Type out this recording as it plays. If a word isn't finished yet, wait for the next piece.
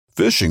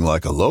Fishing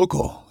like a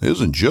local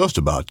isn't just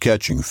about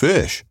catching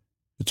fish.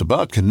 It's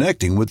about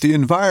connecting with the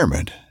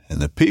environment and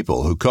the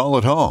people who call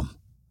it home.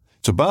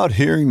 It's about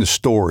hearing the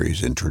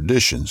stories and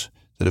traditions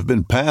that have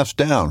been passed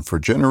down for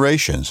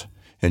generations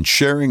and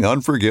sharing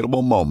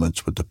unforgettable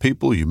moments with the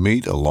people you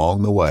meet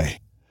along the way.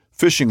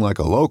 Fishing like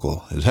a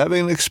local is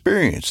having an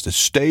experience that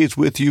stays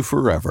with you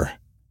forever.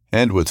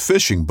 And with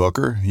Fishing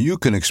Booker, you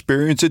can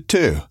experience it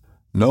too,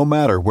 no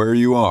matter where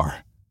you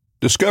are.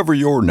 Discover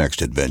your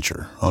next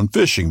adventure on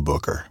Fishing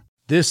Booker.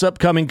 This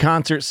upcoming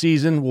concert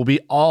season will be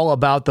all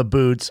about the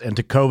boots, and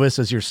Tecovas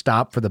is your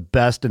stop for the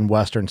best in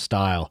Western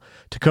style.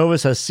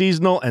 Tecovas has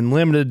seasonal and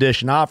limited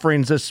edition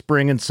offerings this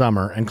spring and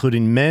summer,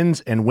 including men's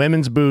and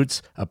women's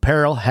boots,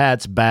 apparel,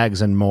 hats,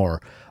 bags, and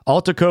more.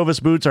 All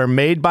Tecovas boots are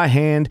made by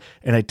hand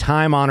in a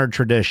time-honored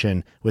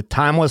tradition with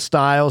timeless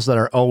styles that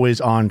are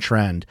always on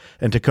trend.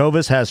 And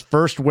Tecovas has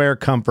first wear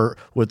comfort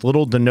with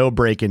little to no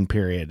break-in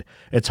period.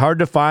 It's hard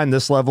to find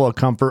this level of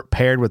comfort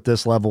paired with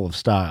this level of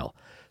style.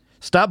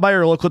 Stop by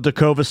your local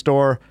Tecovas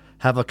store,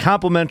 have a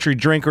complimentary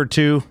drink or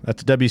two,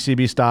 that's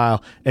WCB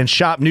style, and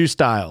shop new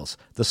styles.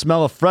 The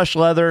smell of fresh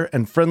leather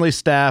and friendly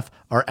staff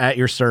are at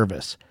your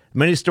service.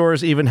 Many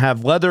stores even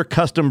have leather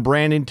custom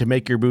branding to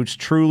make your boots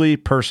truly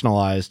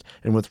personalized.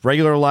 And with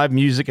regular live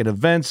music and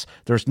events,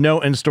 there's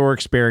no in-store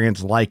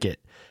experience like it.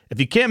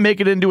 If you can't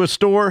make it into a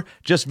store,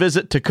 just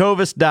visit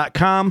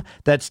tecovas.com.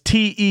 That's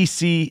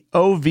TECOVAS.com.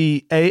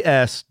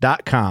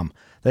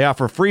 They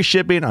offer free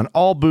shipping on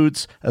all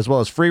boots, as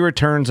well as free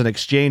returns and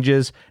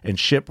exchanges, and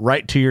ship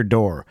right to your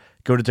door.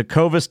 Go to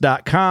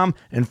tecovas.com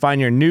and find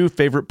your new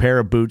favorite pair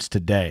of boots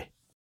today.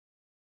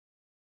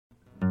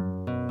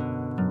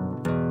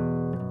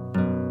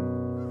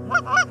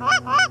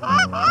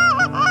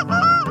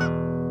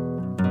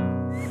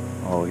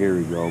 Oh, here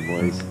we go,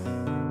 boys.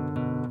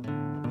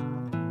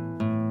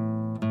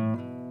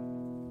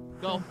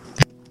 Go.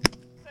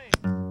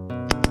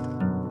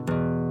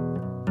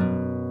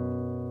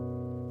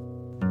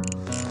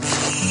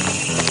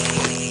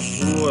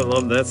 Ooh, I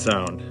love that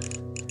sound.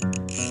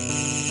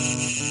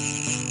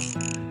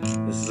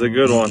 This is a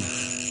good one.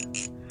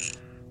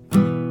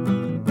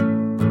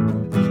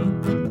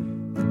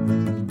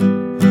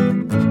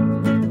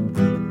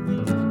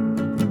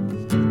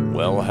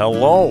 Well,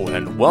 hello,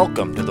 and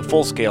welcome to the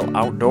Full Scale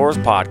Outdoors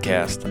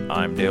Podcast.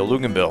 I'm Dale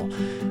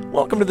Luganbill.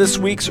 Welcome to this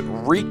week's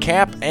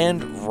recap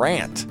and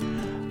rant.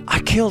 I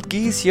killed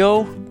geese,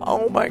 yo.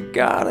 Oh my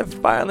god, I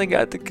finally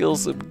got to kill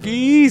some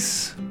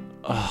geese.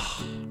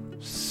 Oh,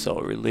 so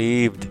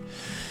relieved.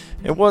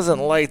 It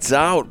wasn't lights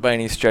out by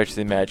any stretch of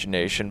the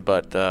imagination,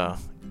 but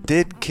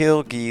did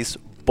kill geese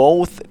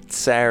both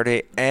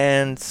Saturday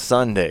and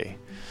Sunday.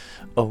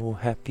 Oh,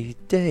 happy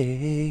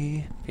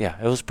day. Yeah,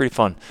 it was pretty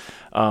fun.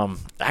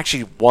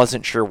 Actually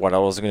wasn't sure what I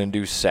was going to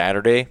do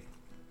Saturday.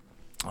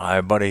 My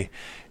buddy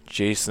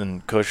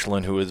Jason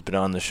Cushlin, who has been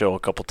on the show a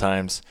couple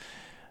times,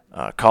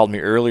 called me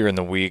earlier in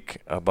the week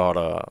about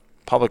a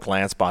public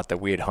land spot that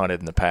we had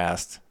hunted in the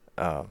past.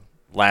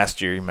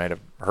 Last year, you might have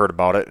heard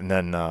about it, and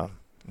then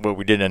well,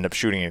 we didn't end up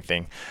shooting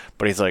anything.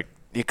 But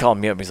he called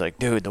me up, and he's like,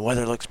 dude, the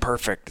weather looks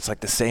perfect. It's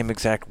like the same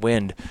exact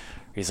wind.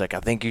 He's like, I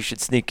think you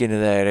should sneak into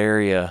that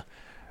area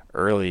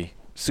early,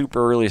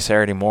 super early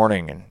Saturday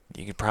morning, and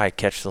you could probably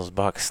catch those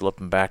bucks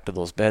slipping back to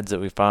those beds that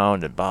we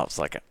found. And Bob's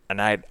like,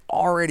 and I'd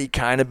already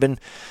kind of been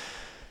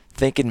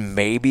thinking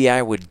maybe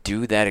I would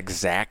do that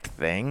exact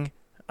thing.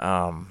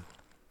 Now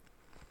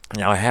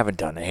I haven't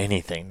done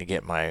anything to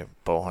get my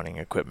bow hunting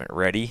equipment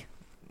ready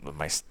with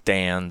my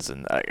stands,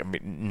 and I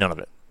mean none of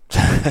it.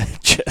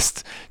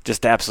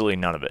 just absolutely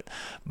none of it.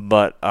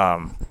 But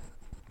I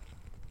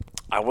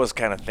was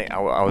kind of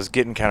I was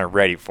getting kind of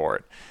ready for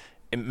it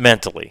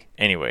mentally,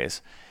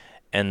 anyways.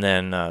 And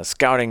then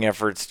scouting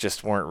efforts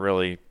just weren't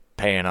really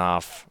paying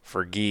off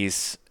for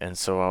geese, and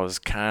so I was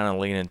kind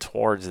of leaning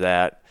towards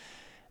that.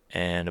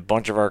 And a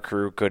bunch of our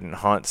crew couldn't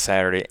hunt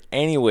Saturday,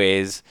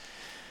 anyways.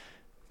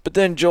 But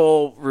then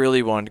Joel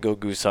really wanted to go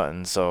goose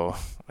hunting, so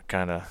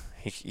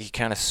he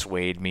kind of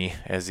swayed me,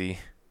 as he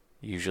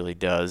usually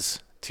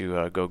does,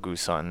 to go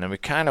goose hunting. And we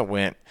kind of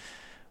went,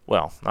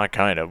 well, not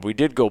kind of. We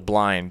did go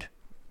blind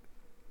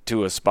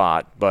to a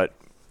spot, but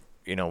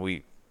you know,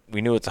 we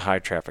knew it's a high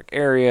traffic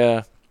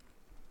area.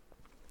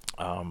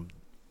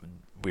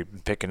 We've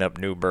been picking up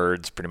new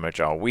birds pretty much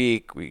all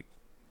week. We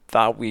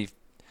thought we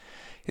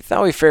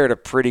fared a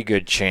pretty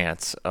good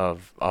chance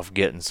of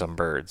getting some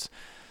birds.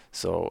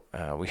 So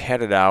we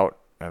headed out.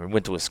 We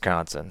went to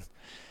Wisconsin,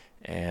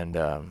 and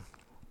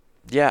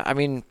yeah, I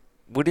mean,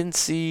 we didn't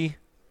see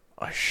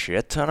a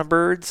shit ton of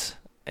birds,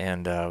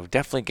 and we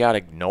definitely got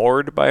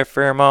ignored by a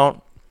fair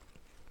amount.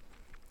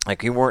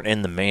 Like, we weren't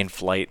in the main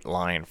flight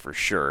line for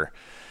sure.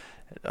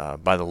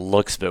 By the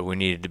looks of it, we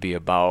needed to be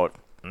about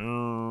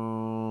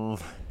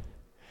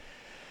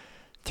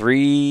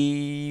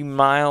 3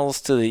 miles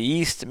to the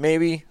east,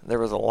 maybe. There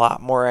was a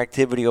lot more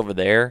activity over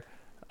there.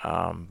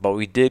 But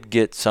we did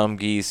get some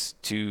geese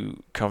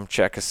to come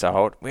check us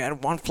out. We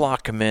had one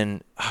flock come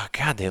in. Oh,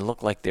 God, they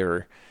looked like they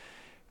were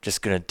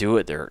just going to do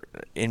it. They're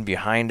in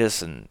behind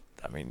us, and,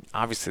 I mean,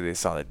 obviously they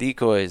saw the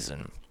decoys,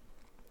 and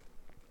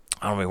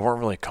I don't know, we weren't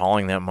really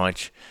calling that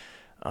much,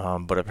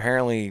 but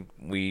apparently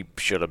we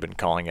should have been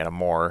calling at them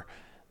more,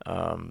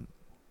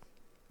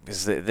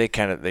 because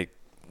we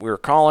were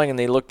calling and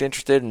they looked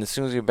interested, and as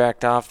soon as we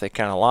backed off, they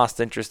kind of lost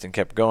interest and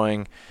kept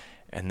going.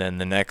 And then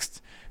the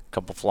next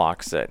couple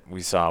flocks that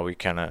we saw, we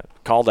kind of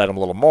called at them a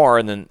little more,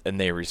 and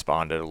they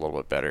responded a little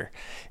bit better.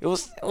 It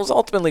was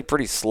ultimately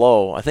pretty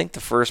slow. I think the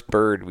first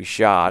bird we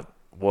shot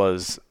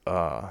was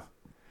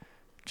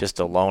just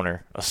a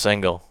loner, a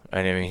single.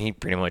 I mean, he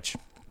pretty much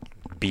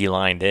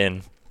beelined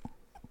in.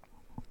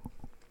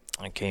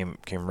 I came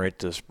right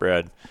to the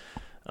spread,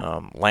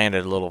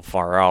 landed a little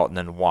far out, and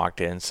then walked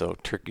in. So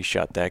turkey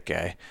shot that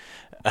guy.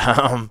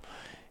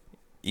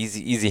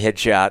 Easy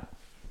headshot.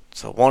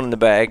 So one in the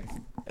bag,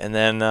 and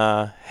then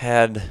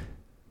had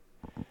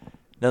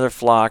another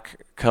flock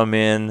come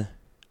in.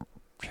 I'm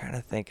trying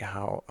to think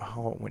how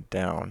it went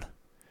down.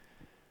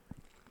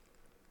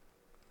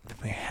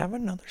 Did we have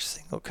another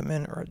single come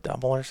in or a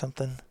double or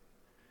something?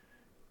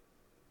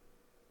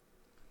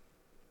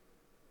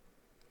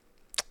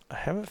 I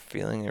have a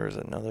feeling there was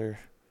another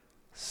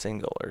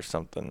single or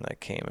something that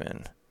came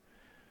in.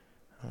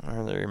 I don't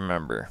really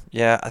remember.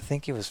 Yeah, I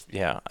think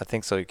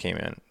so. He came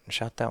in,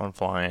 shot that one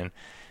flying.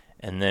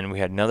 And then we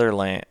had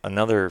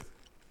another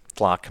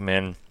flock come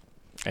in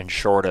and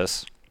short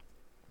us,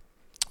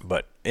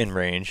 but in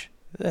range,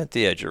 at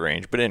the edge of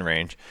range, but in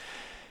range.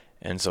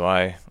 And so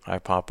I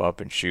pop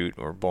up and shoot,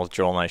 or both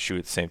Joel and I shoot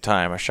at the same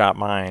time. I shot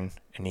mine,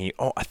 and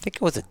I think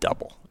it was a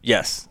double.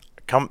 Yes,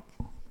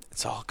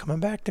 it's all coming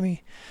back to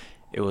me.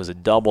 It was a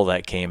double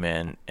that came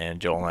in, and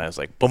Joel and I was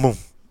like, boom, boom,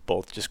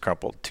 both just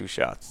crumpled 2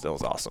 shots. That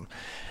was awesome.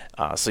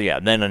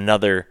 Then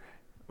another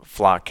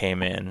flock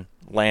came in,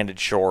 landed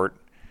short.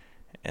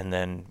 And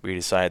then we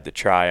decided to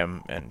try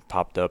him and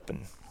popped up,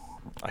 and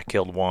I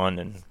killed one,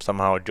 and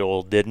somehow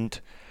Joel didn't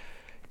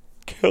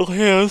kill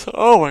his.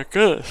 Oh my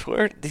goodness,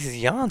 where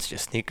these yawns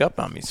just sneak up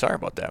on me. Sorry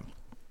about that.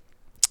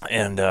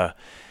 And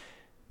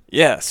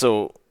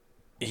so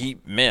he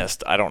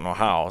missed. I don't know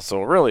how.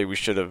 So really we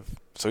should have.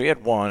 So he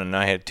had 1 and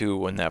I had 2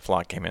 when that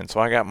flock came in.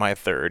 So I got my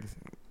 3rd.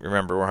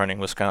 Remember, we're hunting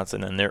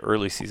Wisconsin, and their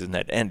early season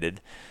had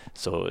ended,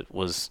 so it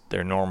was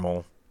their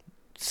normal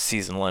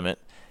season limit,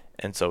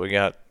 and so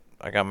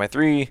I got my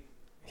 3,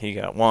 he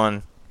got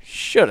 1,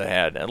 should have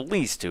had at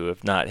least 2,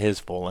 if not his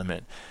full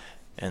limit.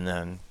 And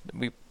then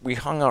we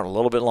hung out a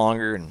little bit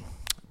longer and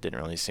didn't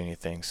really see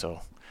anything,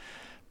 so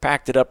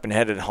packed it up and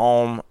headed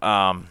home.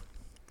 So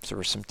there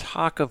was some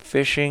talk of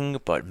fishing,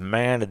 but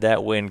man, did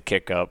that wind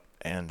kick up,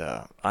 and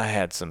I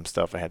had some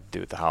stuff I had to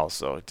do at the house,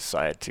 so I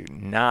decided to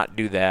not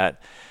do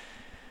that.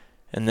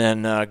 And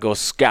then go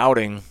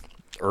scouting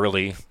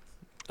early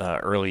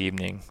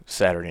evening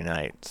Saturday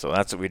night. So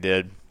that's what we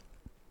did.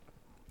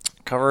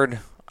 Covered,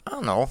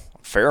 a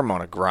fair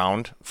amount of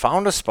ground.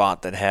 Found a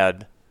spot that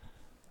had,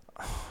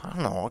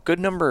 a good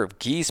number of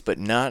geese, but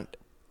not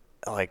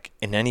like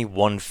in any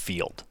one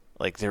field.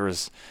 Like there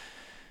was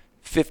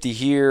 50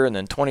 here, and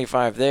then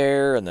 25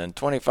 there, and then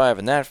 25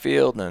 in that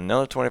field, and then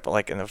another 25.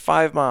 Like in a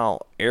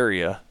 5-mile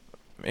area,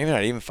 maybe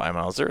not even 5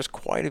 miles, there was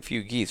quite a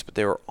few geese, but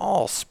they were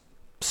all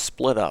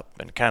split up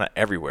and kind of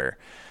everywhere.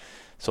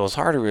 So it's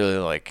hard to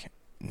really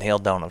nail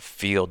down a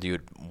field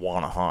you'd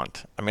want to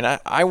hunt. I mean,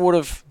 I would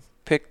have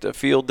picked a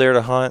field there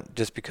to hunt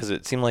just because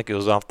it seemed like it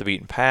was off the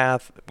beaten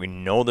path. We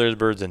know there's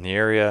birds in the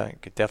area.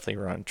 It could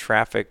definitely run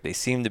traffic. They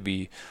seemed to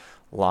be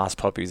lost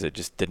puppies that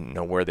just didn't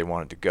know where they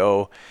wanted to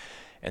go.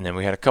 And then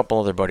we had a couple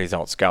other buddies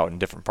out scouting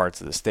different parts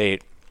of the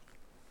state,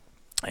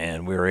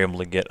 and we were able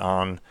to get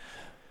on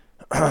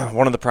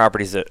one of the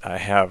properties that I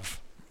have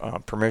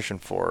permission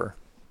for.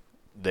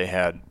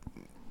 It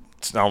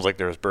sounds like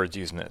there was birds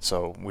using it,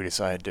 so we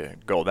decided to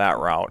go that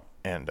route.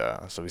 And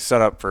so we set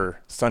up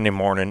for Sunday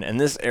morning. And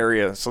this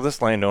area, so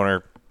this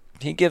landowner,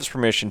 he gives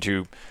permission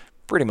to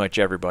pretty much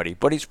everybody,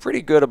 but he's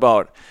pretty good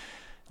about,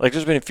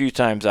 there's been a few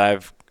times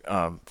I've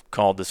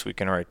called this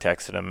weekend or I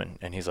texted him,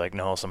 and he's like,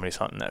 no, somebody's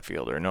hunting that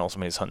field, or no,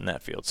 somebody's hunting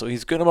that field. So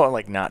he's good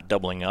about not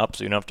doubling up,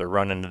 so you don't have to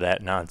run into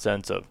that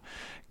nonsense of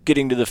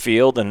getting to the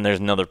field and there's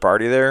another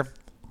party there.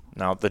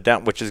 Now,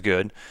 which is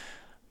good.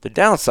 The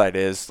downside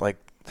is,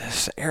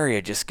 this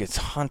area just gets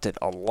hunted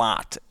a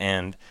lot,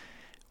 and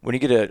when you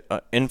get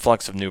an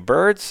influx of new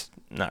birds,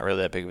 not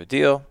really that big of a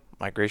deal.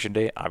 Migration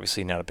day,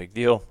 obviously not a big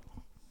deal.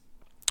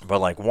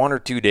 But 1 or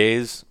 2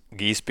 days,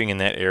 geese being in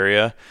that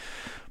area,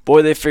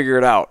 boy, they figure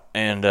it out.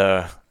 And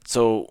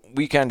so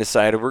we kind of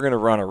decided we're going to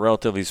run a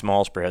relatively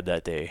small spread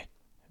that day,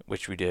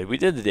 which we did. We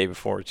did the day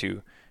before,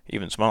 too,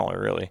 even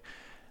smaller, really.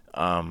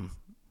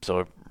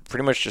 So I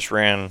pretty much just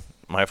ran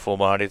my full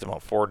bodies,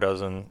 about 4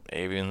 dozen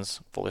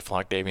avians, fully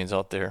flocked avians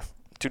out there,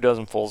 2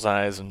 dozen full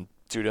size and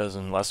 2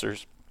 dozen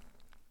lessers.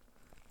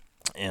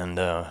 And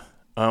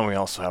we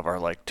also have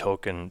our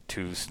token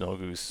 2 snow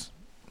goose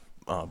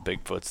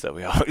Bigfoots that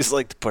we always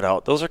like to put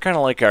out. Those are kind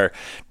of like our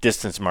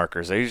distance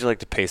markers. I usually like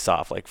to pace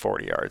off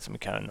 40 yards, and we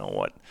kind of know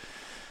what.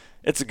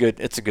 It's a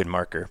good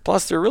marker.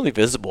 Plus, they're really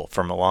visible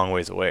from a long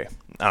ways away.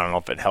 I don't know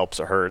if it helps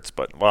or hurts,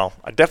 but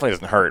it definitely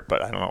doesn't hurt.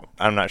 But I don't know.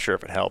 I'm not sure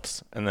if it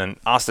helps. And then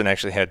Austin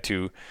actually had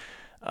 2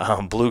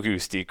 blue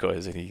goose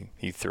decoys that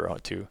he threw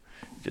out too,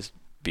 just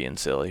being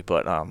silly.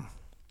 But I don't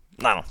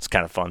know, it's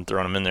kind of fun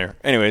throwing them in there.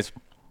 Anyways,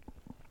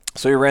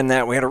 so we ran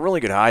that. We had a really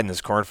good hide in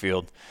this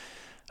cornfield.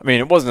 I mean,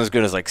 it wasn't as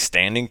good as like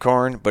standing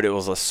corn, but it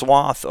was a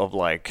swath of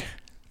like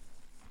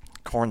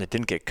corn that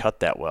didn't get cut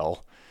that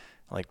well,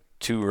 like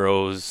 2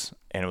 rows,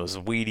 and it was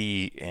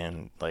weedy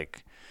and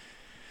like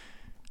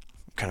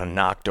kind of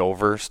knocked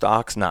over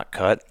stalks, not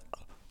cut.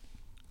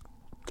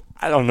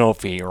 I don't know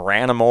if he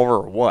ran them over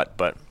or what,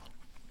 but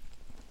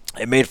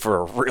it made for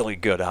a really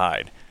good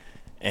hide.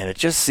 And it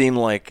just seemed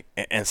like,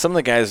 and some of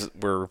the guys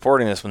were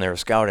reporting this when they were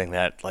scouting,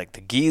 that like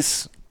the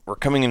geese were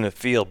coming into the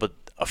field, but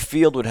a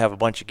field would have a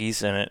bunch of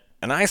geese in it.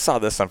 And I saw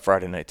this on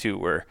Friday night too,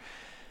 where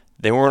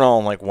they weren't all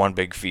in like one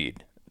big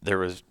feed. There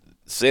was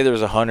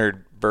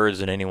 100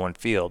 birds in any one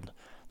field.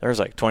 There was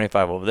like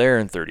 25 over there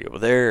and 30 over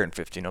there and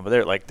 15 over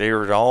there. Like they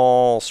were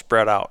all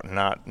spread out and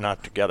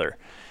not together.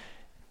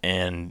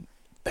 And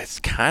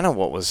that's kind of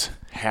what was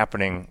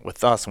happening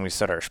with us when we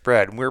set our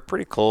spread. We were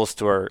pretty close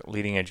to our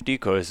leading edge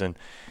decoys, and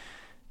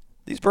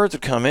these birds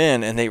would come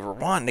in and they were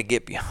wanting to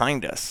get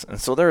behind us. And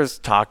so there was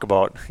talk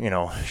about,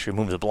 should we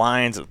move the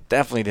blinds?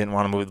 Definitely didn't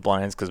want to move the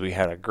blinds because we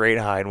had a great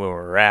hide where we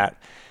were at.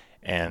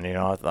 And,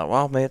 I thought,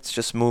 well, let's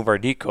just move our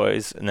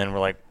decoys. And then we're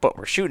like, but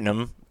we're shooting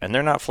them and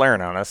they're not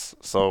flaring on us.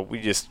 So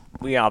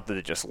we opted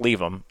to just leave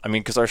them. I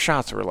mean, because our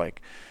shots were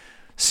like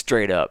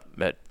straight up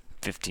at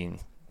 15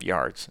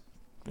 yards,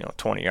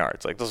 20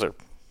 yards. Like those are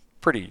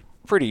pretty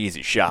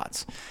easy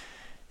shots.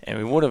 And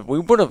we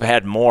would have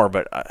had more,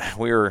 but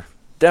we were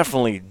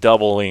definitely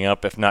doubling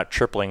up, if not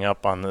tripling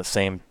up, on the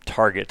same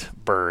target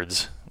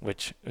birds,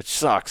 which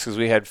sucks because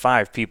we had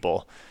 5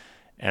 people,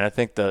 and I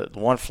think the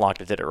one flock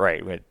that did it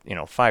right, we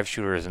had 5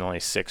 shooters and only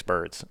 6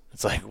 birds.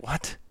 It's like,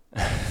 what?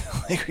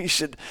 Like we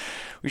should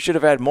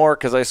have had more,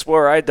 because I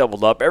swore I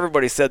doubled up.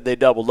 Everybody said they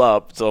doubled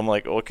up, so I'm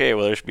like, okay,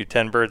 well there should be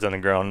 10 birds on the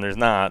ground, and there's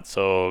not.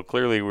 So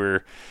clearly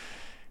we're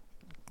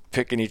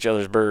picking each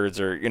other's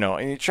birds, or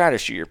and you try to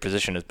shoot your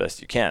position as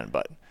best you can,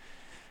 but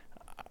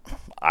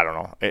I don't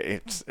know.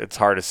 It's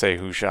hard to say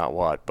who shot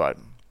what, but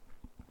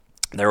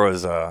there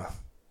was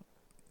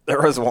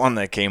one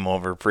that came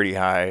over pretty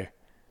high.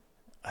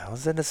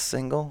 Was it a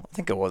single? I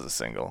think it was a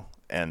single.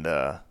 And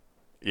I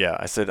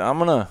said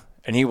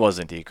and he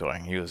wasn't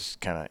decoying.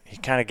 He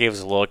kind of gave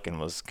us a look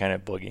and was kind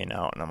of boogieing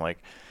out, and I'm like,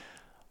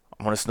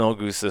 I'm gonna snow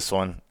goose this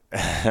one.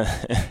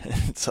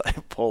 So I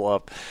pull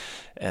up,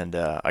 and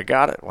I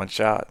got it, one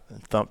shot,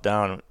 and thump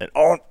down, and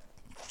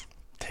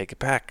take it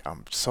back.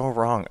 I'm so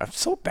wrong. I'm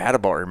so bad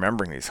about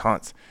remembering these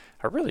hunts.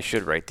 I really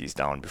should write these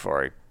down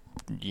before I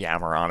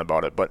yammer on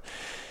about it. But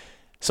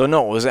so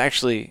no, it was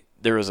actually,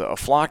 there was a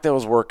flock that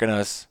was working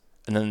us,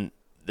 and then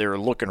they were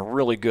looking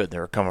really good. They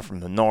were coming from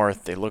the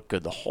north. They looked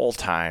good the whole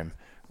time,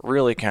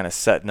 really kind of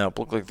setting up,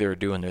 looked like they were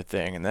doing their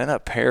thing. And then a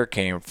pair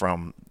came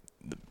from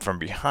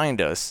behind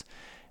us,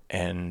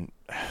 and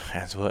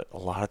as what a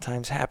lot of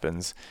times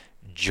happens,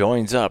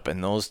 joins up,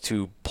 and those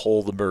two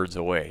pull the birds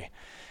away.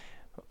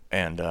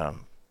 And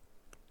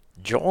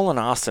Joel and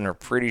Austin are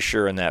pretty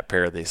sure in that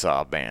pair they saw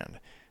a band.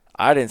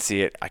 I didn't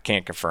see it. I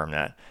can't confirm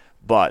that.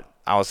 But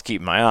I was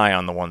keeping my eye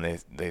on the one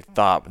they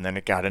thought, and then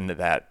it got into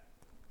that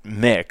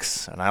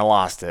mix, and I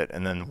lost it.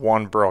 And then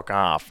one broke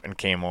off and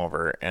came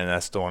over, and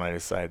that's the one I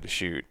decided to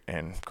shoot.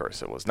 And, of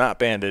course, it was not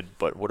banded,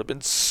 but would have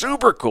been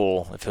super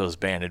cool if it was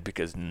banded,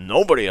 because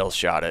nobody else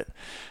shot it.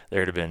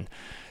 There would have been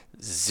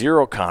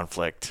zero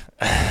conflict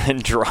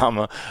and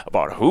drama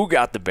about who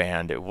got the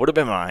band. It would have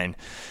been mine.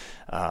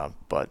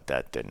 But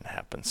that didn't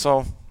happen.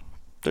 So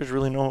there's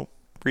really no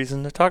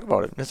reason to talk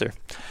about it, is there?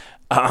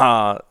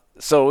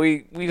 So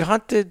we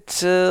hunted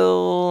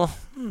till,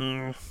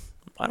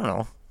 I don't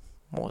know,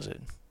 what was it,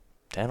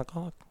 10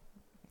 o'clock?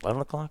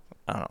 11 o'clock?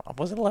 I don't know.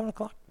 Was it 11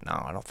 o'clock?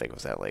 No, I don't think it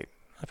was that late.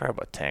 Probably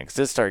about 10, because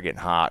it started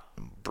getting hot,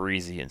 and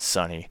breezy, and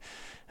sunny,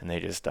 and they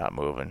just stopped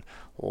moving.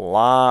 A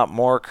lot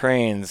more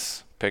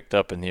cranes picked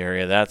up in the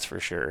area, that's for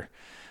sure.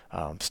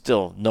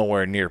 Still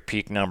nowhere near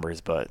peak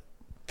numbers, but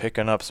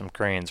picking up some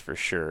cranes for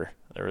sure.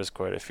 There was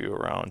quite a few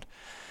around,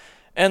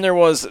 and there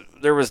was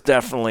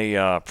definitely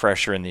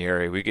pressure in the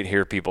area. We could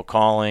hear people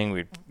calling.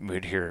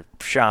 We'd hear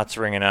shots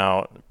ringing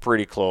out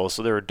pretty close.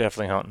 So they were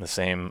definitely hunting the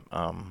same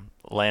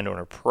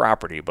landowner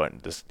property,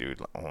 but this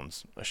dude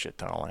owns a shit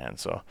ton of land.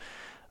 So,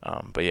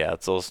 but yeah,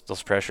 it's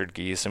those pressured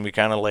geese, and we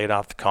kind of laid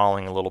off the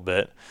calling a little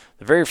bit.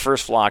 The very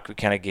first flock, we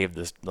kind of gave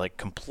this, like,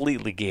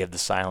 completely gave the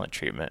silent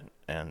treatment,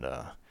 and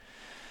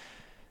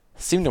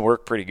seemed to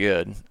work pretty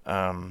good.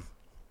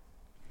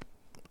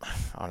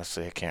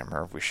 Honestly, I can't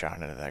remember if we shot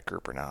into that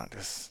group or not.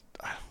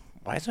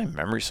 Why is my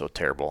memory so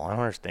terrible? I don't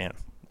understand.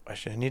 I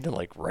need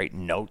to write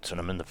notes when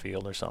I'm in the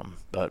field or something.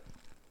 But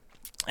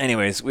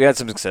anyways, we had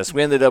some success.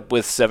 We ended up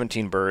with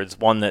 17 birds,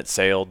 one that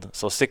sailed,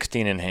 so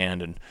 16 in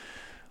hand, and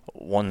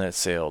one that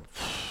sailed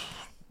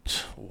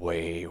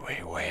way,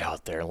 way, way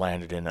out there,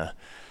 landed in a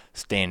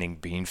standing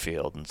bean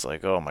field, and it's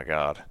like, oh my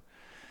God.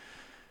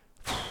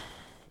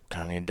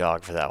 Kind of need a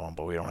dog for that one,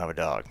 but we don't have a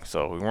dog.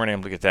 So we weren't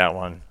able to get that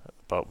one.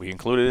 But we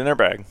included it in our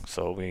bag,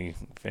 so we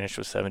finished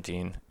with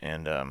 17,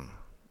 and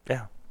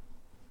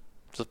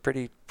it's a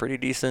pretty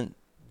decent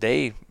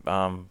day,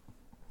 in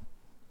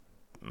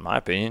my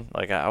opinion.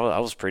 Like I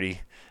was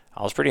pretty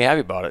happy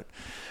about it.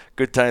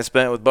 Good time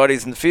spent with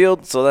buddies in the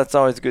field, so that's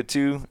always good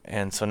too.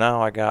 And so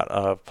now I got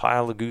a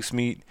pile of goose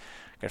meat.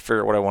 Got to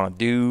figure out what I want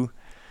to do.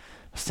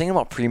 I was thinking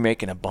about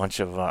pre-making a bunch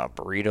of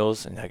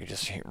burritos, and I could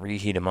just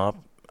reheat them up.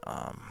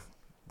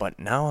 But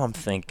now I'm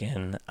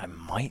thinking I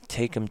might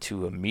take them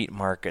to a meat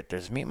market.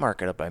 There's a meat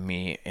market up by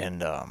me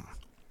in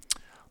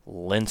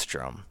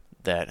Lindstrom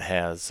that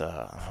has,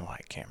 I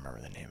can't remember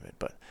the name of it,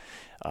 but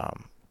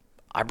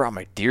I brought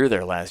my deer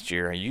there last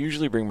year. I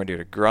usually bring my deer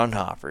to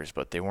Grundhofers,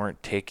 but they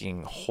weren't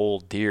taking whole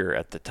deer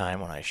at the time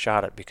when I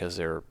shot it because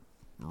they were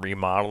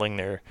remodeling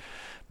their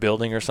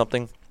building or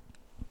something.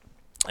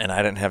 And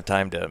I didn't have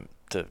time to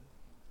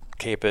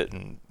cape it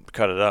and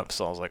cut it up.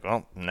 So I was like,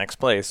 well, next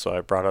place. So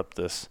I brought up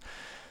this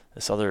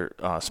other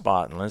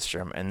spot in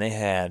Lindstrom, and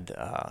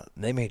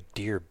they made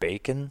deer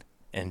bacon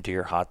and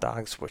deer hot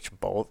dogs, which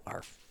both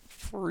are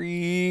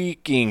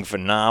freaking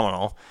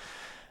phenomenal.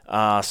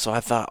 So I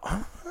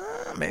thought,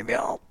 maybe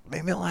I'll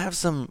have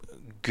some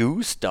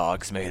goose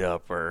dogs made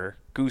up, or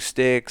goose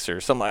sticks or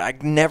something. I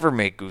never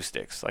make goose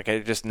sticks. Like, I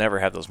just never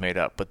have those made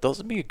up. But those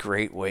would be a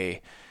great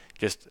way,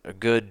 just a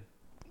good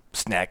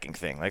snacking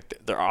thing. Like,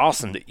 they're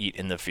awesome to eat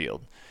in the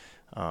field.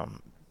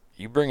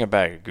 You bring a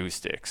bag of goose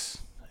sticks,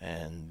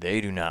 and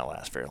they do not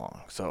last very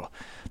long. So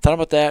thought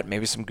about that,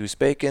 maybe some goose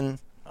bacon.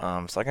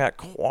 So I got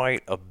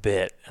quite a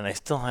bit, and I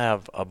still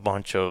have a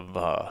bunch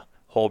of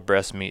whole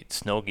breast meat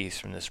snow geese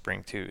from the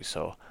spring too.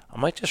 So I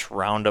might just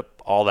round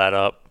up all that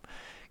up,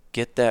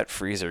 get that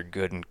freezer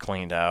good and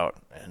cleaned out,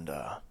 and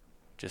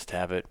just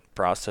have it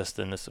processed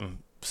into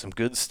some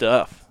good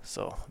stuff.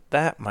 So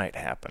that might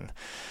happen.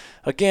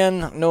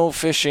 Again, no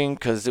fishing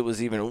because it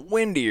was even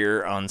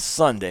windier on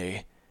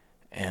Sunday.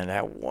 And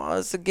I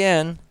was,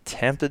 again,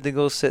 tempted to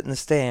go sit in the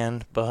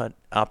stand, but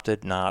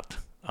opted not.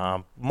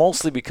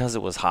 Mostly because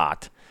it was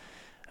hot.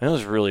 And it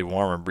was really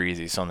warm and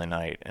breezy Sunday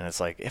night. And it's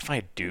like, if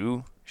I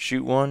do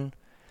shoot one,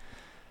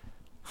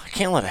 I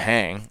can't let it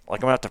hang. Like,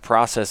 I'm going to have to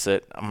process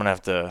it. I'm going to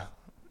have to,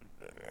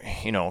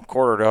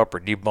 quarter it up or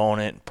debone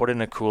it, put it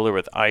in a cooler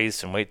with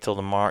ice and wait till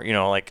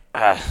tomorrow.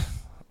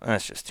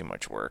 That's just too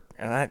much work.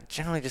 And I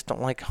generally just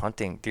don't like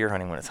deer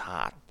hunting when it's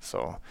hot.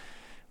 So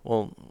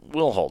we'll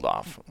hold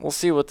off. We'll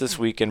see what this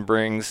weekend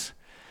brings.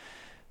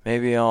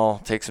 Maybe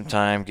I'll take some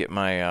time, get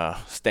my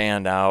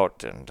stand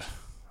out, and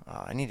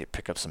I need to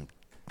pick up some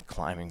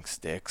climbing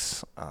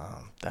sticks.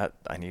 That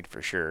I need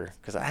for sure,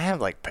 because I have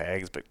like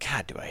pegs, but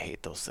God, do I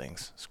hate those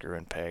things.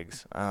 Screw-in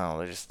pegs. I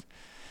don't know.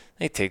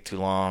 They take too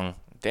long.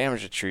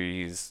 Damage the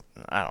trees.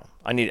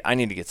 I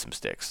need to get some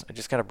sticks. I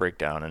just got to break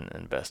down and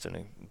invest in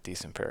a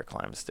decent pair of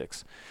climbing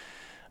sticks.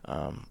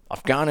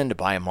 I've gone in to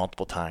buy them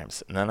multiple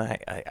times, and then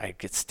I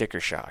get sticker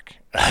shock.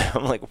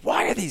 I'm like,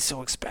 why are these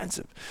so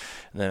expensive?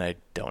 And then I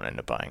don't end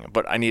up buying them.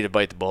 But I need to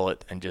bite the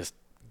bullet and just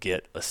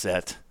get a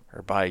set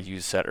or buy a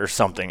used set or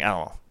something. I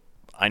don't know.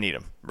 I need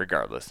them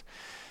regardless.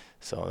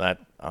 So that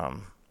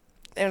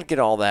and get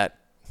all that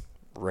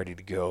ready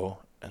to go,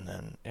 and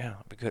then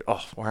it'll be good.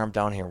 Oh, where I'm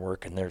down here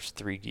working, there's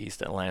 3 geese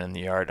that land in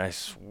the yard. And I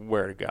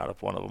swear to God,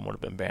 if one of them would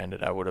have been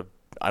banded, I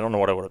don't know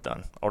what I would have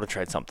done. I would have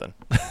tried something.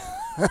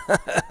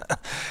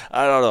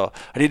 I don't know.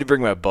 I need to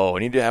bring my bow. I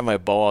need to have my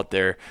bow out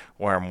there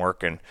where I'm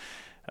working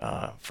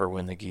for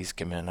when the geese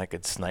come in. I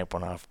could snipe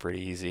one off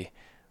pretty easy.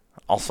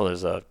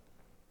 Also,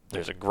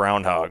 there's a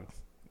groundhog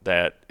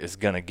that is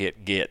gonna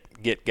get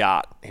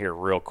got here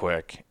real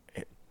quick.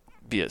 It'd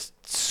be a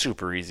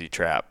super easy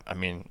trap. I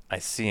mean, I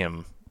see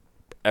him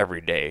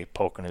every day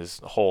poking his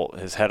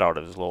head out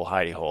of his little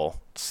hidey hole.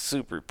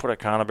 Super. Put a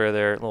conibear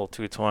there, little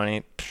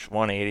 220,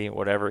 180,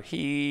 whatever.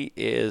 He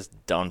is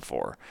done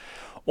for.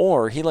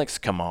 Or he likes to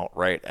come out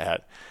right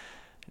at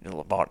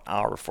about an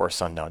hour before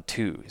sundown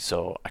too.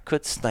 So I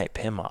could snipe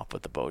him off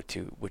with the bow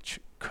too, which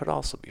could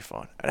also be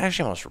fun. I'd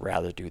actually almost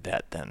rather do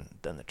that than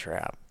the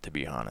trap, to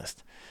be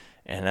honest.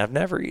 And I've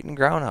never eaten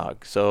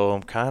groundhog, so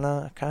I'm kind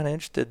of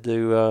interested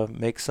to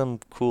make some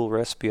cool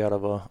recipe out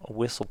of a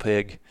whistle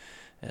pig,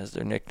 as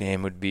their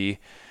nickname would be.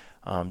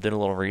 Did a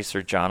little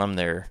research on them.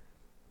 They're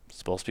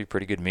supposed to be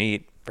pretty good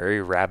meat, very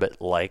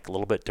rabbit-like, a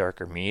little bit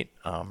darker meat,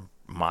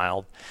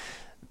 mild.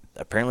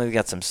 Apparently they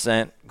got some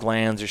scent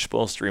glands you're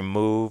supposed to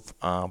remove,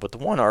 but the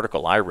one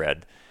article I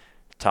read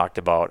talked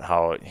about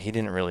how he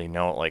didn't really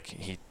know, like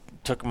he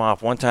took them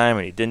off one time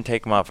and he didn't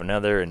take them off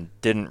another and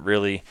didn't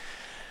really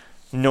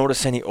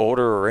notice any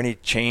odor or any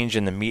change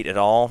in the meat at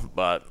all.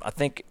 But I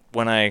think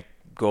when I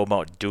go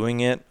about doing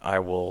it, I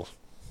will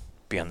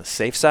be on the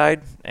safe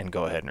side and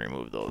go ahead and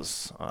remove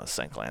those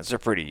scent glands. They're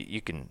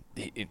pretty,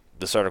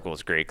 this article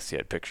was great because he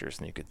had pictures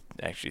and you could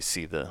actually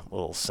see the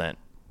little scent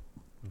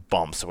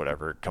bumps or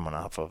whatever coming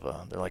off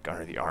of they're like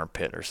under the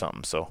armpit or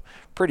something, so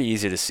pretty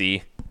easy to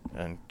see,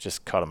 and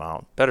just cut them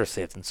out. Better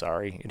safe than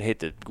sorry. You'd hate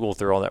to go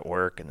through all that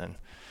work and then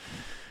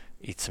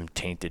eat some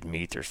tainted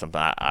meat or something.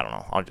 I don't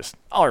know.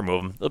 I'll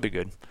remove them. They'll be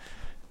good.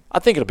 I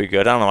think it'll be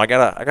good. I don't know.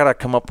 I gotta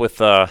come up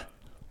with a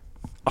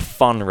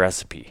fun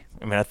recipe.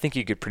 I mean, I think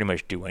you could pretty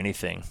much do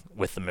anything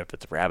with them if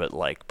it's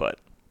rabbit-like, but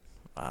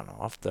I don't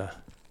know.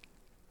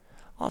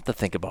 I'll have to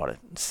think about it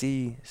and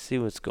see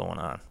what's going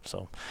on.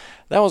 So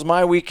that was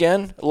my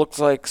weekend. It looks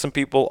like some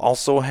people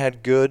also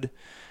had good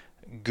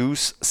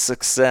goose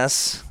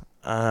success.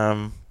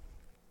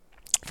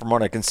 From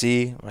what I can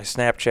see, my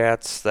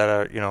Snapchats that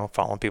are,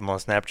 following people on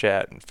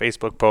Snapchat and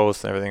Facebook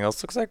posts and everything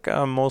else, looks like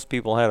most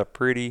people had a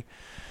pretty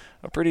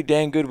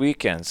dang good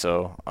weekend.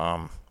 So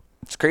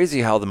it's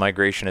crazy how the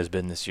migration has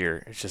been this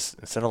year. It's just,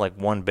 instead of like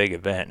one big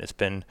event, it's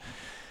been,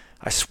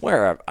 I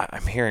swear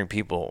I'm hearing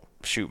people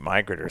shoot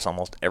migrators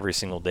almost every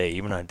single day,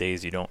 even on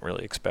days you don't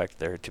really expect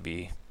there to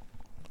be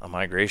a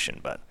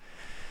migration. But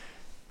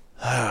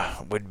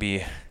would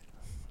be,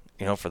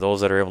 for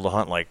those that are able to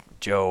hunt like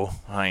Joe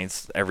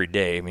Heinz every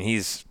day, I mean,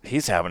 he's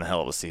having a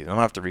hell of a season. I'll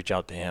have to reach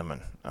out to him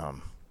and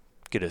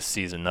get a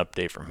season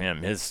update from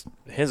him. His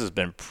has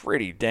been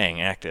pretty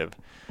dang active.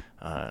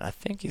 I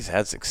think he's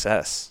had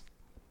success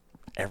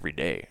every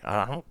day.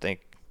 I don't think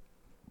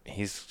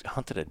he's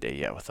hunted a day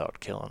yet without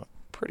killing a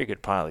pretty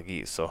good pile of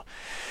geese. So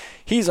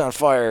he's on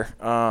fire.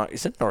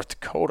 He's in North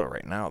Dakota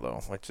right now,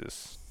 though, which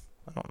is,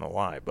 I don't know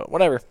why, but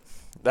whatever.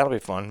 That'll be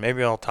fun.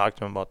 Maybe I'll talk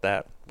to him about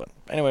that. But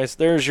anyways,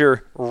 there's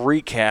your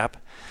recap.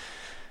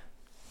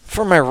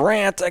 For my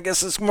rant, I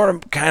guess it's more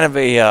kind of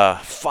a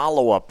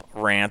follow-up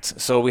rant.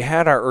 So we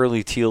had our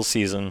early teal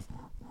season,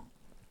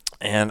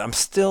 and I'm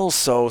still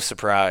so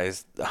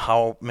surprised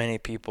how many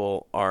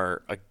people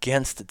are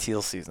against the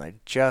teal season. I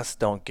just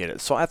don't get it.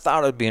 So I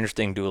thought it would be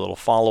interesting to do a little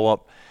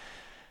follow-up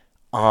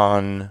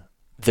on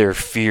their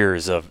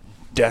fears of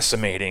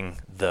decimating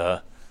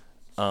the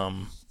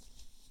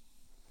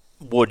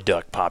wood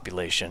duck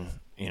population.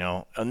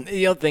 And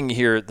the other thing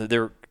here, that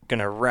they're going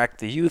to wreck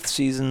the youth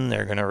season.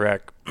 They're going to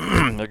wreck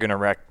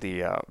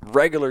the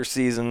regular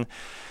season.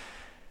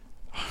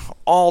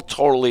 All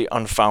totally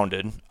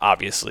unfounded,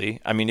 obviously.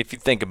 I mean, if you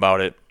think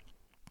about it,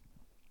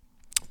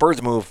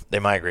 birds move, they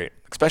migrate,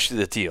 especially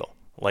the teal.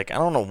 Like, I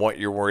don't know what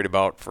you're worried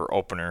about for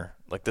opener.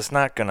 Like, that's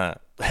not going to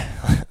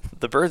 –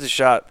 the birds that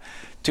shot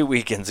 2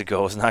 weekends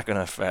ago is not going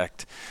to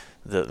affect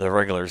the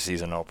regular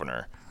season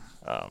opener,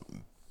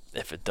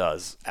 if it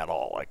does at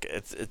all. Like,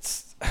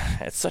 it's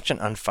such an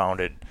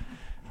unfounded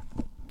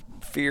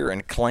fear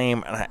and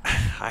claim, and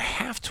I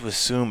have to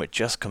assume it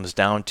just comes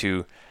down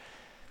to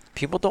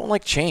people don't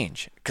like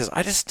change, because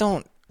I just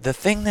don't. The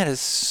thing that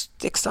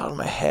sticks out of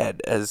my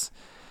head as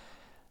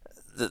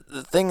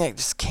the thing I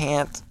just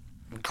can't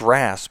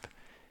grasp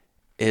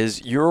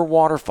is you're a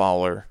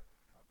waterfowler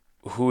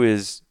who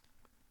is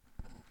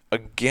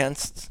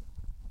against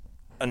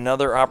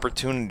another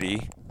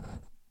opportunity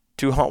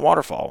to hunt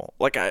waterfowl.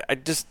 Like, I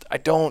just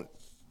don't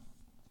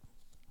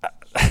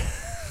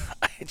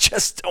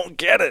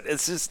get it.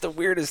 It's just the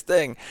weirdest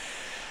thing.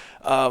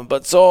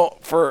 But so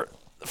for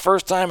the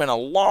first time in a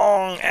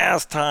long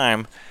ass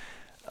time,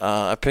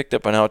 I picked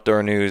up an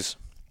Outdoor News,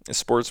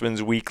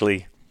 Sportsman's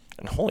Weekly,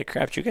 and holy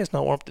crap, you guys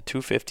know we're up to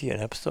 250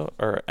 an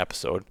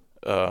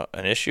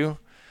issue.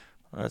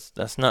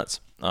 That's nuts.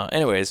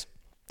 Anyways,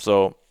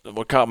 so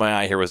what caught my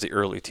eye here was the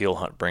early teal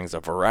hunt brings a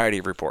variety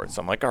of reports.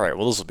 So I'm like, all right,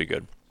 well, this will be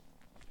good.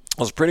 It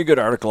was a pretty good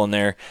article in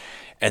there.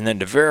 And then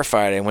to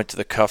verify it, I went to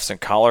the cuffs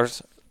and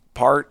collars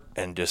part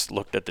and just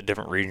looked at the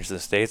different regions of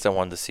the states. I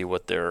wanted to see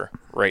what they're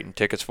writing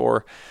tickets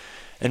for.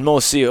 And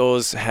most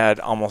COs had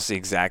almost the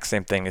exact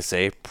same thing to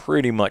say,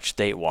 pretty much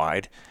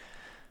statewide.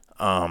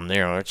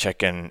 They're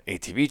checking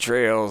ATV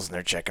trails, and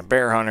they're checking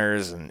bear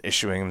hunters, and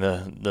issuing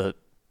the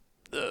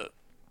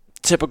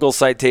typical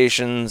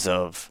citations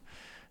of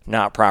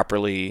not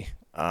properly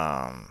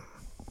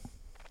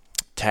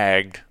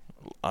tagged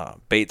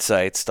bait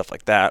sites, stuff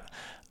like that.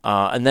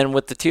 And then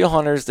with the teal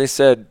hunters, they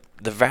said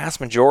the vast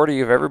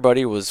majority of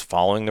everybody was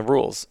following the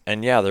rules.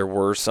 And yeah, there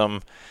were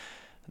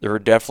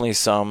definitely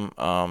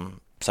some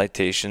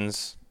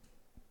citations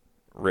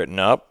written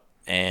up,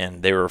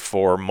 and they were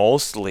for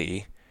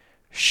mostly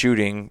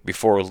shooting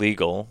before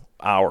legal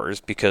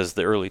hours, because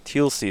the early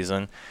teal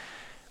season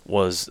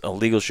was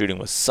illegal shooting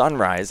with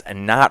sunrise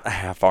and not a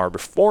half hour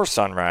before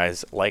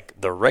sunrise like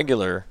the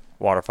regular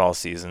waterfowl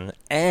season.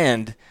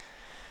 And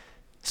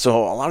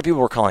so a lot of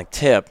people were calling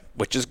tip,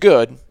 which is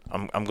good.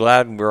 I'm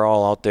glad we're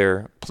all out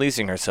there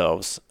policing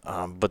ourselves.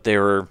 But they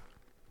would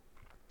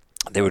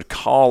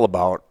call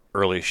about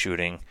early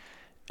shooting,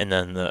 and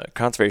then the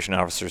conservation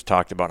officers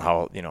talked about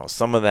how,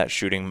 some of that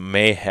shooting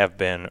may have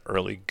been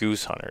early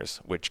goose hunters,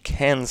 which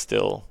can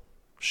still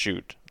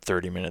shoot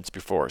 30 minutes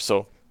before.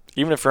 So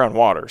even if you're on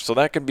water, so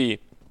that could be,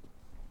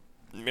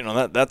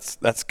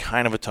 that's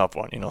kind of a tough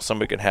one.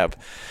 Somebody could have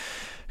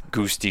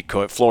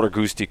floater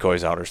goose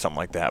decoys out or something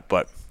like that.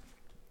 But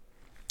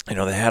they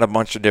had a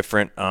bunch of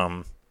different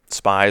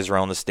spies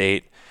around the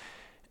state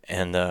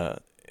and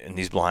in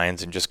these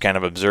blinds, and just kind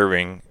of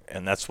observing,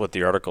 and that's what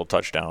the article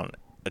touched on,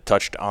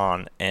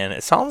 and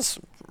it sounds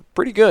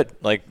pretty good.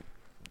 Like,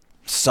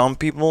 some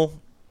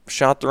people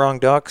shot the wrong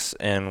ducks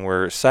and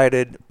were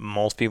cited.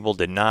 Most people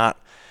did not.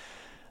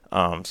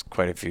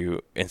 Quite a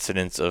few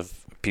incidents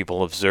of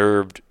people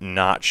observed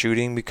not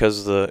shooting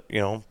because the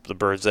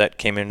birds that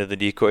came into the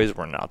decoys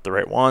were not the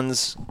right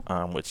ones,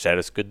 which that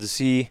is good to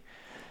see.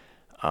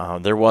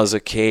 There was a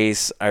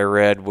case I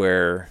read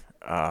where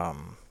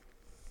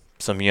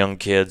some young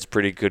kids,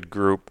 pretty good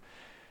group,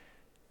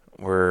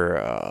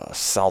 were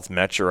South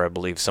Metro, I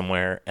believe,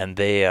 somewhere, and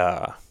they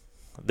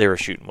were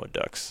shooting wood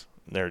ducks.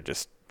 They were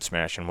just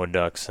smashing wood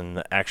ducks,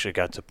 and actually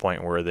got to a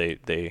point where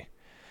they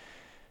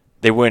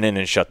went in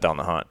and shut down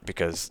the hunt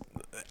because,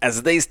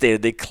 as they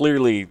stated, they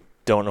clearly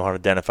don't know how to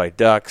identify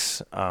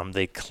ducks.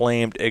 They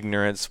claimed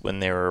ignorance when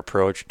they were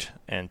approached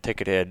and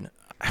ticketed.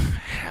 I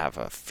have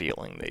a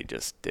feeling they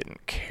just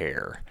didn't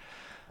care.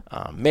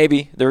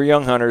 Maybe they were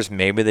young hunters.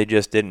 Maybe they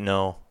just didn't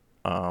know.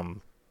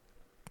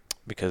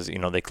 Because,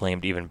 they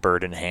claimed even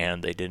bird in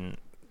hand,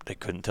 they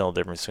couldn't tell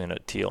the difference between a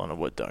teal and a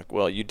wood duck.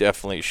 Well, you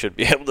definitely should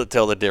be able to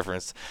tell the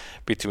difference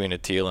between a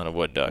teal and a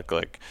wood duck.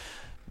 Like,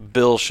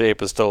 bill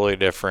shape is totally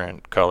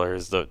different.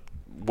 Colors, the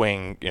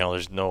wing,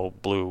 there's no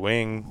blue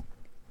wing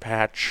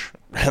patch,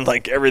 and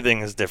like everything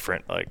is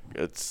different. Like,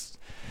 it's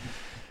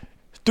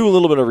do a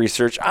little bit of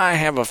research. I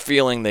have a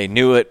feeling they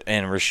knew it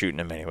and were shooting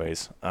them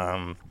anyways.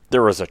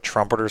 There was a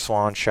trumpeter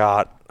swan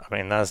shot. I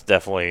mean, that's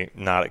definitely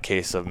not a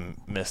case of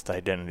missed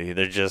identity.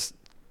 They're just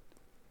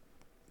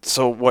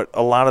so what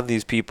a lot of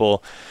these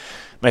people,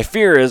 my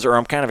fear is, or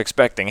I'm kind of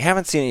expecting,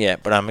 haven't seen it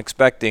yet, but I'm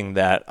expecting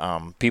that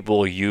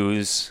people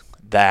use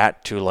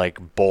that to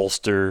like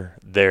bolster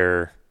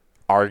their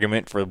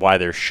argument for why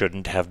there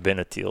shouldn't have been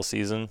a teal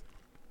season.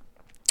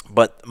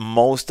 But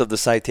most of the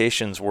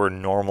citations were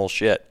normal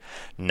shit.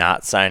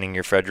 Not signing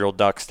your federal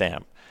duck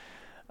stamp.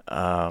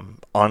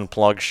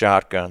 Unplugged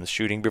shotguns.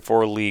 Shooting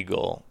before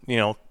legal.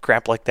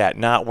 Crap like that.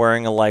 Not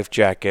wearing a life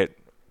jacket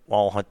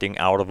while hunting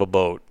out of a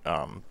boat.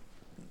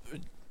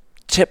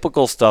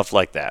 Typical stuff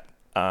like that.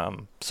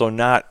 So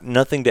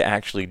nothing to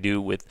actually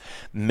do with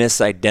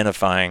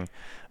misidentifying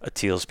a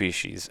teal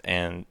species.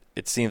 And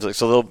it seems like,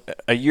 so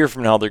a year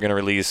from now they're going to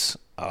release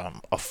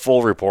a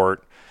full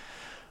report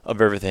of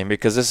everything,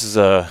 because this is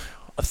a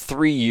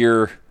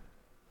 3-year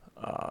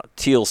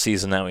teal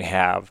season that we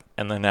have,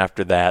 and then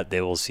after that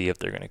they will see if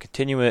they're going to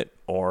continue it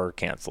or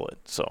cancel it.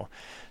 So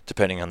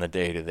depending on the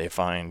data they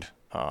find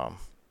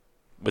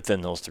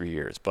within those 3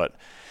 years. But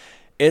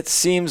it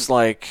seems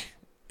like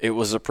it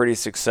was a pretty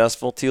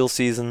successful teal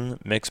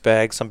season, mixed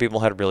bag. Some people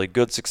had really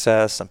good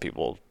success, some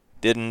people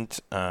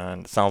didn't,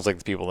 and it sounds like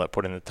the people that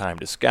put in the time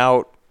to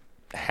scout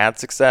had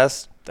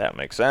success. That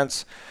makes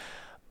sense.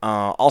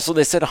 Also,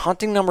 they said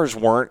hunting numbers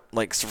weren't,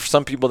 like, for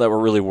some people that were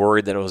really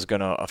worried that it was going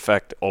to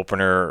affect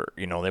opener,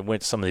 they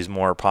went to some of these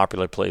more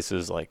popular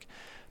places like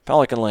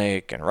Pelican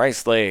Lake and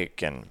Rice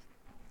Lake, and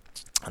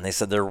they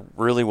said there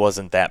really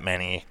wasn't that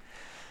many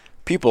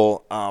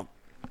people,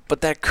 but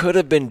that could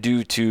have been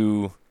due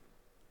to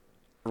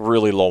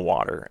really low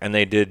water, and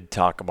they did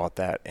talk about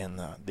that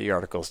in the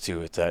articles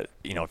too. It's that,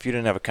 if you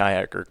didn't have a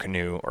kayak or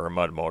canoe or a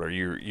mud motor,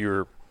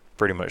 you're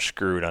pretty much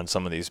screwed on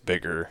some of these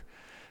bigger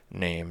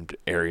named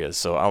areas.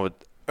 So I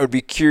would be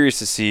curious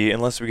to see,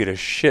 unless we get a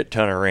shit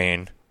ton of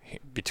rain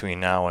between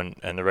now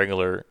and the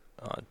regular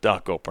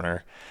duck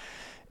opener,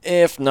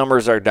 if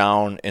numbers are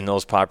down in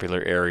those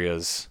popular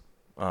areas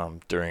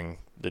during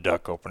the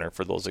duck opener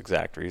for those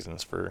exact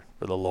reasons, for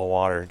the low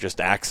water. Just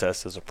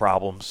access is a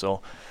problem.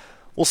 So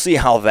we'll see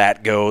how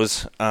that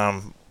goes.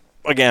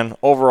 Again,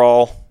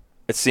 overall,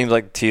 it seems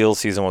like the teal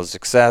season was a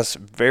success.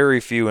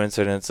 Very few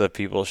incidents of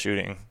people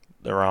shooting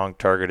the wrong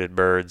targeted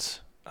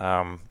birds.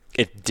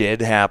 It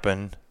did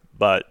happen,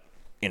 but,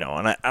 and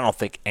I don't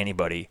think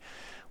anybody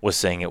was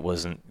saying it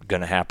wasn't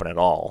going to happen at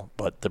all.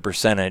 But the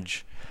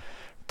percentage,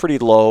 pretty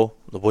low.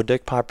 The wood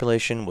duck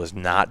population was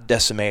not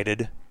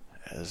decimated,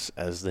 as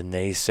the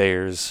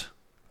naysayers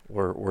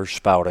were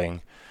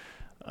spouting.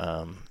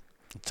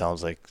 It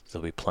sounds like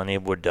there'll be plenty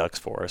of wood ducks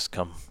for us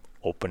come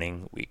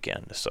opening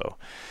weekend. So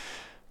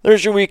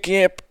there's your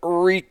recap.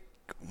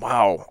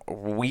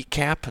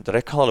 Recap? Did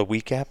I call it a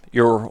recap?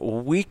 Your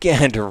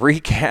weekend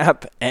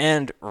recap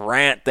and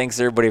rant. Thanks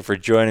everybody for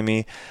joining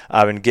me.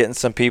 I've been getting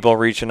some people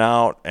reaching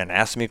out and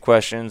asking me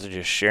questions and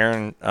just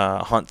sharing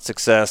hunt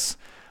success.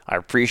 I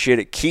appreciate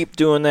it. Keep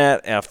doing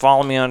that.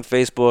 Follow me on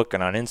Facebook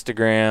and on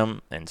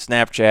Instagram and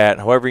Snapchat,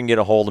 however you can get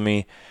a hold of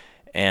me.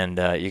 And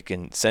you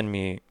can send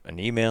me an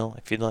email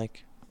if you'd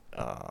like.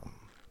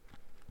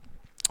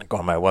 Go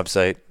on my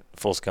website,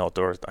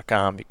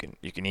 fullscaleoutdoors.com.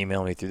 You can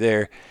email me through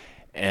there.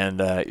 And,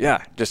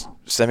 just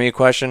send me a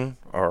question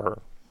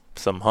or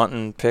some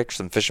hunting pics,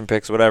 some fishing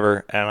pics,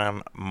 whatever, and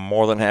I'm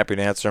more than happy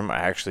to answer them. I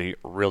actually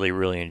really,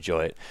 really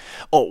enjoy it.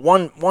 Oh,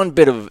 one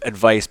bit of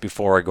advice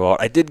before I go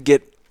out.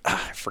 I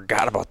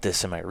forgot about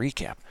this in my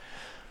recap.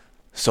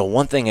 So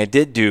one thing I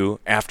did do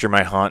after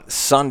my hunt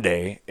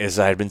Sunday is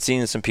I had been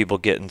seeing some people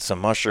getting some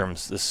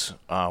mushrooms this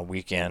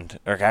weekend,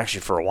 or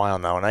actually for a while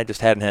now, and I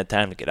just hadn't had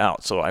time to get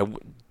out. So I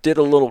did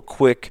a little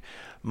quick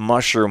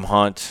mushroom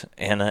hunt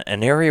in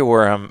an area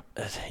where I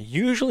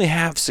usually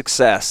have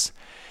success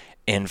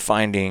in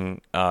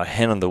finding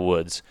hen in the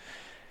woods,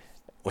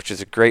 which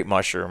is a great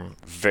mushroom,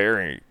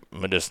 very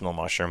medicinal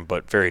mushroom,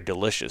 but very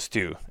delicious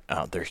too.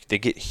 They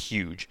get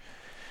huge,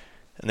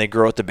 and they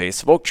grow at the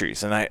base of oak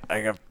trees. And I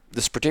have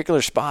this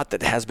particular spot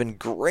that has been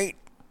great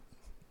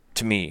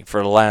to me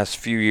for the last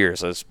few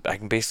years. I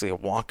can basically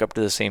walk up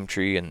to the same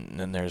tree and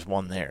then there's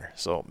one there.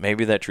 So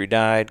maybe that tree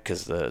died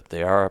because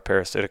they are a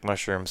parasitic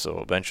mushroom, so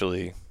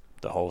eventually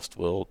the host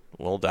will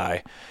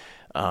die.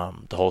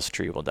 The host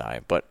tree will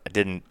die. But I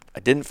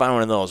didn't find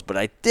one of those, but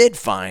I did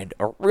find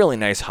a really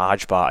nice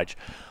hodgepodge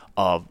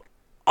of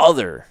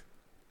other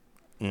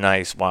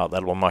nice wild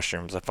edible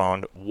mushrooms. I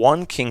found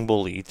one king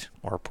bolete,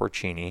 or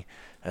porcini,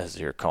 as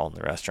they're called in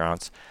the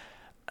restaurants.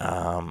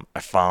 I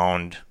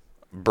found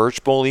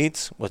birch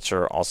boletes, which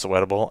are also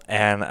edible,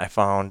 and I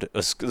found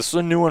this is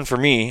a new one for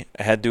me.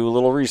 I had to do a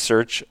little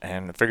research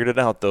and figured it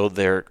out, though.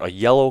 They're a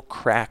yellow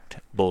cracked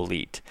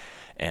bolete,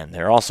 and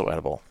they're also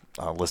edible,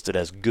 listed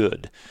as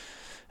good,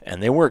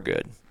 and they were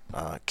good.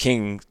 The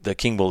king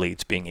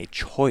boletes being a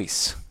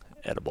choice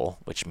edible,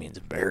 which means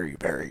very,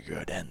 very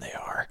good, and they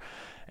are.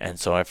 And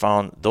so I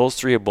found those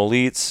 3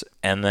 boletes,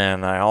 and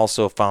then I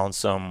also found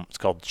some, it's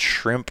called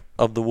shrimp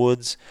of the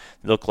woods.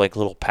 They look like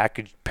little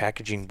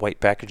white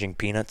packaging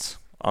peanuts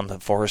on the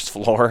forest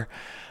floor.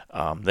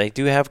 They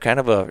do have kind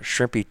of a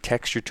shrimpy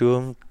texture to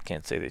them.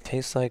 Can't say they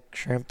taste like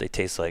shrimp. They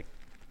taste like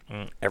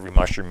every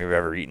mushroom you've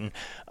ever eaten.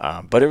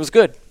 But it was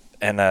good.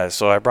 And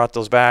so I brought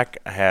those back.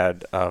 I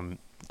had a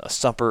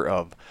supper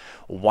of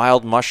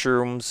wild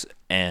mushrooms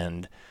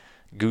and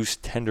goose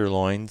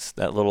tenderloins,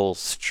 that little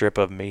strip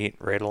of meat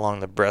right along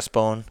the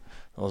breastbone.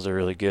 Those are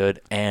really good.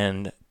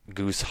 And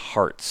goose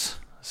hearts.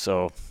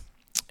 So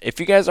if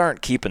you guys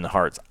aren't keeping the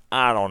hearts,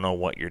 I don't know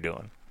what you're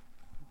doing,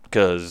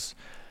 because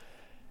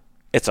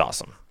it's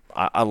awesome.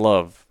 I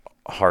love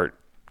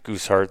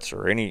goose hearts,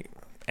 or any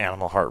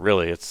animal heart,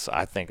 really.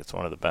 I think it's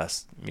one of the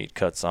best meat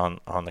cuts on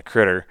the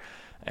critter.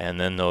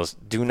 And then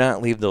do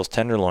not leave those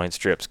tenderloin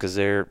strips, because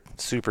they're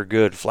super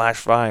good. Flash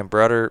fry and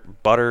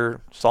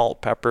butter,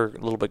 salt, pepper,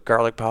 a little bit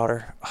garlic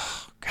powder.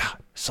 Oh, God,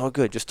 so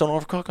good. Just don't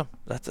overcook them.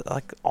 That's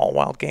like all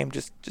wild game.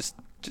 Just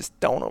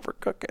don't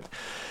overcook it.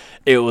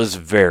 It was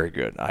very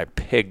good. I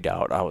pigged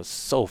out. I was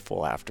so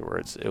full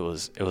afterwards. It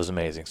was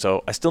amazing.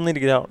 So I still need to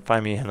get out and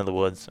find me a hen of the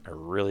woods. I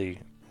really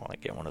want to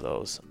get one of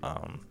those.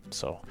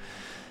 So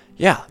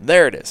yeah,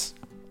 there it is.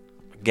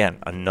 Again,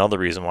 another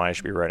reason why I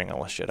should be writing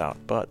all this shit out,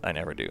 but I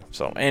never do.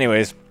 So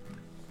anyways,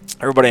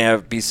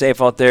 everybody be safe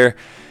out there.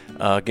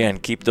 Again,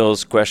 keep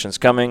those questions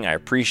coming. I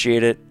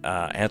appreciate it.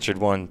 Answered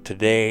one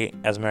today,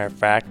 as a matter of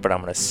fact, but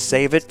I'm going to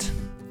save it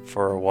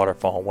for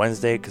Waterfall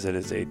Wednesday, because it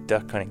is a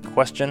duck hunting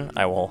question.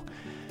 I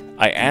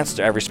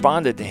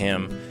responded to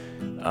him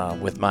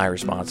with my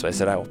response. So I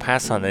said I will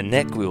pass on to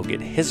Nick. We will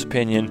get his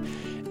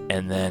opinion,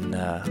 and then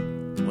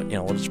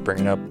we'll just bring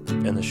it up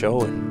in the show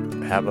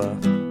and have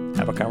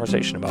a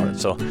conversation about it.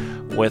 So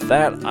with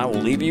that, I will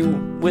leave you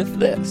with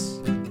this.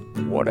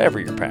 Whatever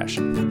your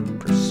passion,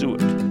 pursue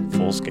it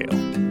full scale.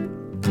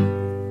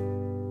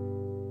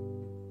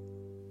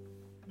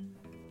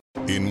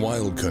 In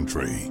Wild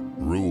Country,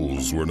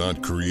 rules were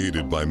not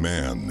created by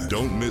man.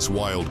 Don't miss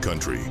Wild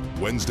Country,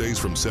 Wednesdays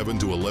from 7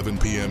 to 11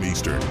 p.m.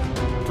 Eastern.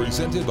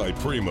 Presented by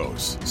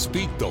Primos.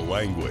 Speak the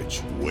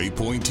language.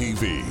 Waypoint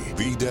TV,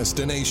 the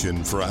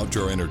destination for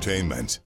outdoor entertainment.